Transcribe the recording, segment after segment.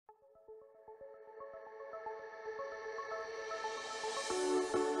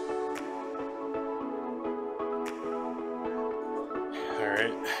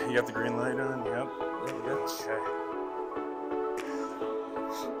You got the green light on? Yep. Yeah, we're good. Okay.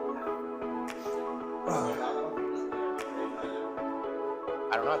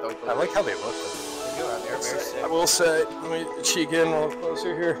 I don't know. I like how they look. They're very sick. I will say, let me cheek in a little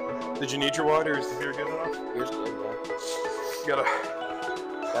closer here. Did you need your water? Is the beer good enough? Beer's good, yeah. You got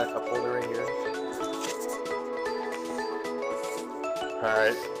a cup holder right here. All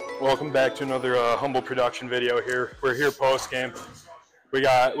right. Welcome back to another Humble Production video here. We're here post game. We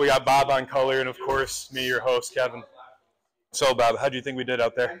got Bob on color, and of course me, your host, Kevin. So Bob, how do you think we did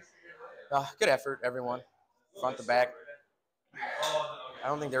out there? Good effort, everyone, front to back. I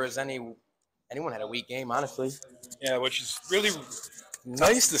don't think there was anyone had a weak game, honestly. Yeah, which is really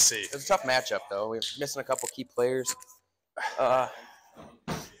nice to see. It was a tough matchup, though. We were missing a couple key players. I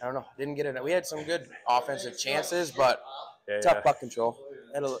don't know. Didn't get it. We had some good offensive chances, but tough puck control.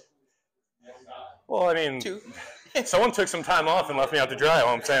 Well, I mean, someone took some time off and left me out to dry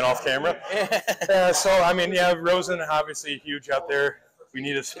while I'm saying off camera. So, I mean, yeah, Rosen obviously huge out there. We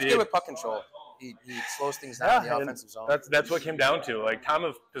need a speed. He's good with puck control. He slows things down in the offensive zone. That's what it came down to. Like, time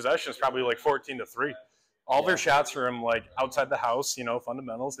of possession is probably like 14-3. All their shots are from like outside the house, you know,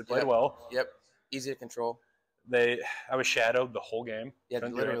 fundamentals. They played well. Yep. Easy to control. I was shadowed the whole game. Yeah,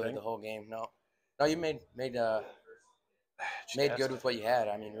 literally the whole game. No, you made good with what you had.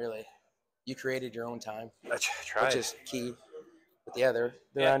 I mean, really, you created your own time, which is key. But yeah, they're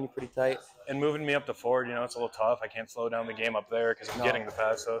on you pretty tight. And moving me up to forward, you know, it's a little tough. I can't slow down the game up there because I'm getting the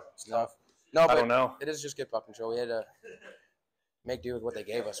pass, so it's tough. No, but I don't know. It is just good puck control. We had to make do with what they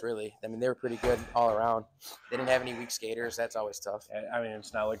gave us, really. I mean, they were pretty good all around. They didn't have any weak skaters. That's always tough. I mean,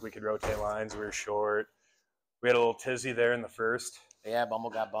 it's not like we could rotate lines. We were short. We had a little tizzy there in the first. Yeah, Bumble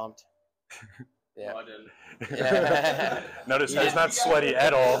got bumped. Yeah. No, I didn't. Yeah. Notice he's not sweaty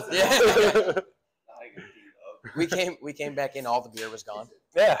at all. Yeah. We came back in, all the beer was gone.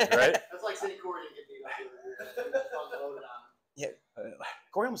 Yeah, right? That's like saying Corey didn't get beat up. Yeah.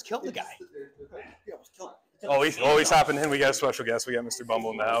 Corey almost killed the guy. Oh, he's hopping in. We got a special guest. We got Mr.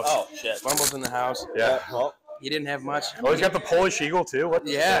 Bumble in the house. Oh, shit. Bumble's in the house. Yeah. Well, he didn't have much. Oh, he's got the Polish Eagle, too? What?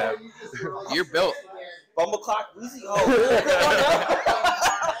 Yeah. You're built. Bumble clock, Lucy. Oh,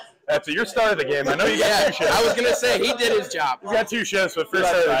 After your start of the game, I know you got 2 shifts. I was gonna say he did his job. He's got 2 shifts, but first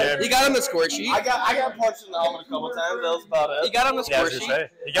start of the game. He got on the score sheet. I got punched in the helmet a couple times. That was about it. He got on the score sheet.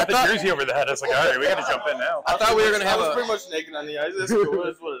 He got the jersey over the head. I was like, all right, we got to jump in now. I thought we were gonna have I was pretty much naked on the ice. That's cool.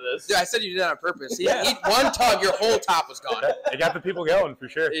 That's what it is. Yeah, I said you did that on purpose. He one tug, your whole top was gone. It got the people going for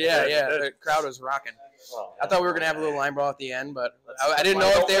sure. Yeah. The crowd was rocking. I thought we were gonna have a little line brawl at the end, but I didn't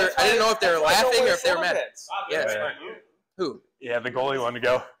know if they were laughing or if they were mad. Yeah. Who? Yeah, the goalie wanted to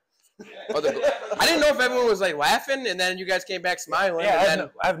go. I didn't know if everyone was like laughing, and then you guys came back smiling. Yeah,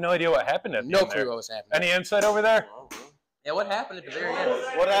 I have no idea what happened at the end clue there. what was happening. Any insight over there? Yeah, what happened at the very end?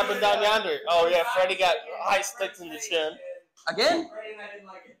 What happened down yonder? Oh yeah, Freddie got high sticks in the chin. Again?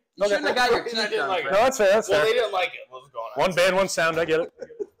 You shouldn't have got your teeth done. No, that's fair. That's Well, fair. they didn't like it. What was going on? One band, one sound. I get it.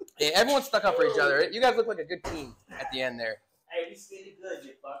 Yeah, everyone stuck up for each other. You guys look like a good team at the end there. Hey, we skated good,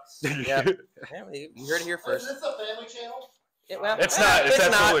 you fucks. Yeah, you heard it here first. Is this a family channel? Yeah, well, It's not. It's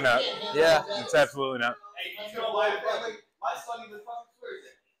absolutely not. Yeah. It's absolutely not. Hey, you know my family? My son even fucking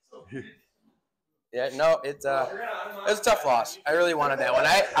swears it. Yeah, no, it was a tough loss. I really wanted that one.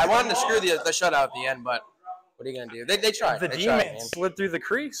 I wanted to screw the shutout at the end, but what are you gonna do? They tried. The D-man slid through the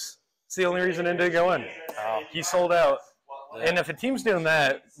crease. It's the only reason it didn't go in. Oh. He sold out. Yeah. And if a team's doing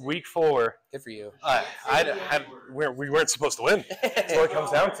that week 4, Good for you. we weren't supposed to win. That's what it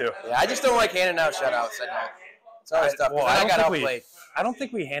comes down to. Yeah, I just don't like handing out shutouts. I don't. It's always tough. Well, I got outplayed. I don't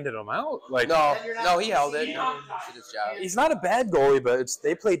think we handed him out. Like No, he held it. He did his job. he's not a bad goalie, but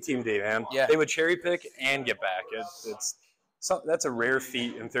they played team D, man. Yeah. They would cherry pick and get back. That's a rare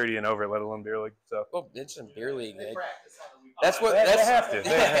feat in 30 and over, let alone beer league. So Well, it's in beer league. They they have to. They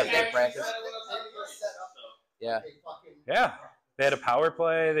have to. They practice. Yeah. Yeah. They had a power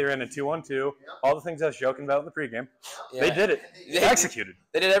play. They ran a 2-1-2. All the things I was joking about in the pregame. Yeah. They did it. They executed.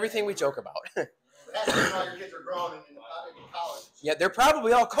 They did everything we joke about. That's why your kids are grown in college. Yeah, they're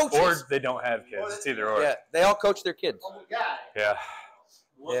probably all coaches. Or they don't have kids. It's either or. Yeah, they all coach their kids. Oh, my God. Yeah.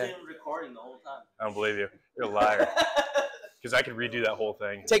 Wasn't even recording the whole time. I don't believe you. You're a liar. Because I could redo that whole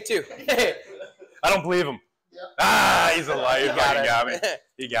thing. Take 2. I don't believe him. Yep. Ah, he's a liar. He got me.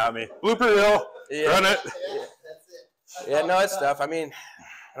 He got me. Blooper reel. Yeah. Run it. Yeah, that's it. Yeah, no, it's tough. I mean,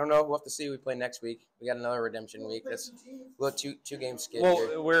 I don't know. We'll have to see who we play next week. We got another redemption week. That's we'll have two game skid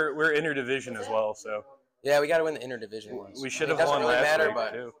here. Well, we're interdivision as well, so Yeah, we got to win the interdivision ones. we should It have doesn't won really last matter, week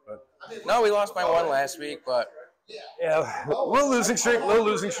but too. But no, we lost by 1 last week, but Yeah, little losing streak.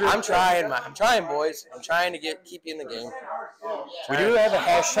 I'm trying, boys. I'm trying to keep you in the game. We do have a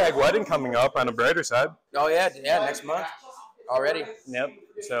hashtag wedding coming up on the brighter side. Oh yeah, next month already. Yep.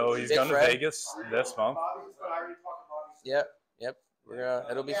 So he's Big going Fred. to Vegas this month. Yep.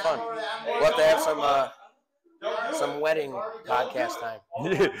 It'll be fun. We'll have to have some wedding podcast time.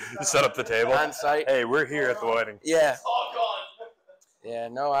 You set up the table On site. Hey, we're here at the wedding. Yeah. Yeah.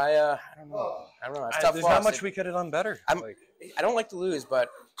 No, I don't know. It's tough. There's not much we could have done better. I don't like to lose, but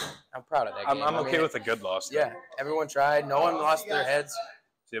I'm proud of that game. I'm okay with a good loss. Though. Yeah. Everyone tried. No one lost their heads.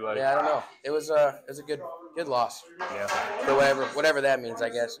 See you, buddy. Yeah, I don't know. It was a good loss. Yeah. For whatever that means, I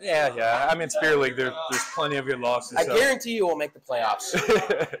guess. Yeah. I mean, Spear League, there's plenty of good losses. I guarantee you we'll make the playoffs.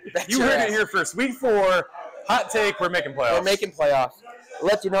 You heard it here first. Week 4, hot take, we're making playoffs. We're making playoffs. We'll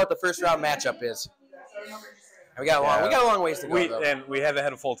let you know what the first round matchup is. We got a long ways to go. And we haven't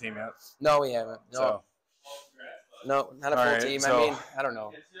had a full team yet. No, we haven't. No, not a full team. So, I mean, I don't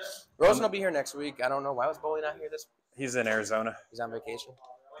know. Rosen will be here next week. I don't know. Why was Boley not here this week? He's in Arizona. He's on vacation.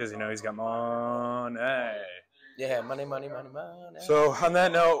 Because he's got money. Yeah, money. So on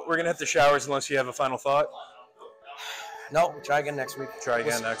that note, we're gonna hit the showers unless you have a final thought. No, we'll try again next week.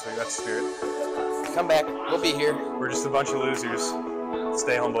 Next week. That's the spirit. Come back. We'll be here. We're just a bunch of losers.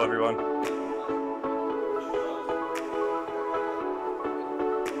 Stay humble, everyone.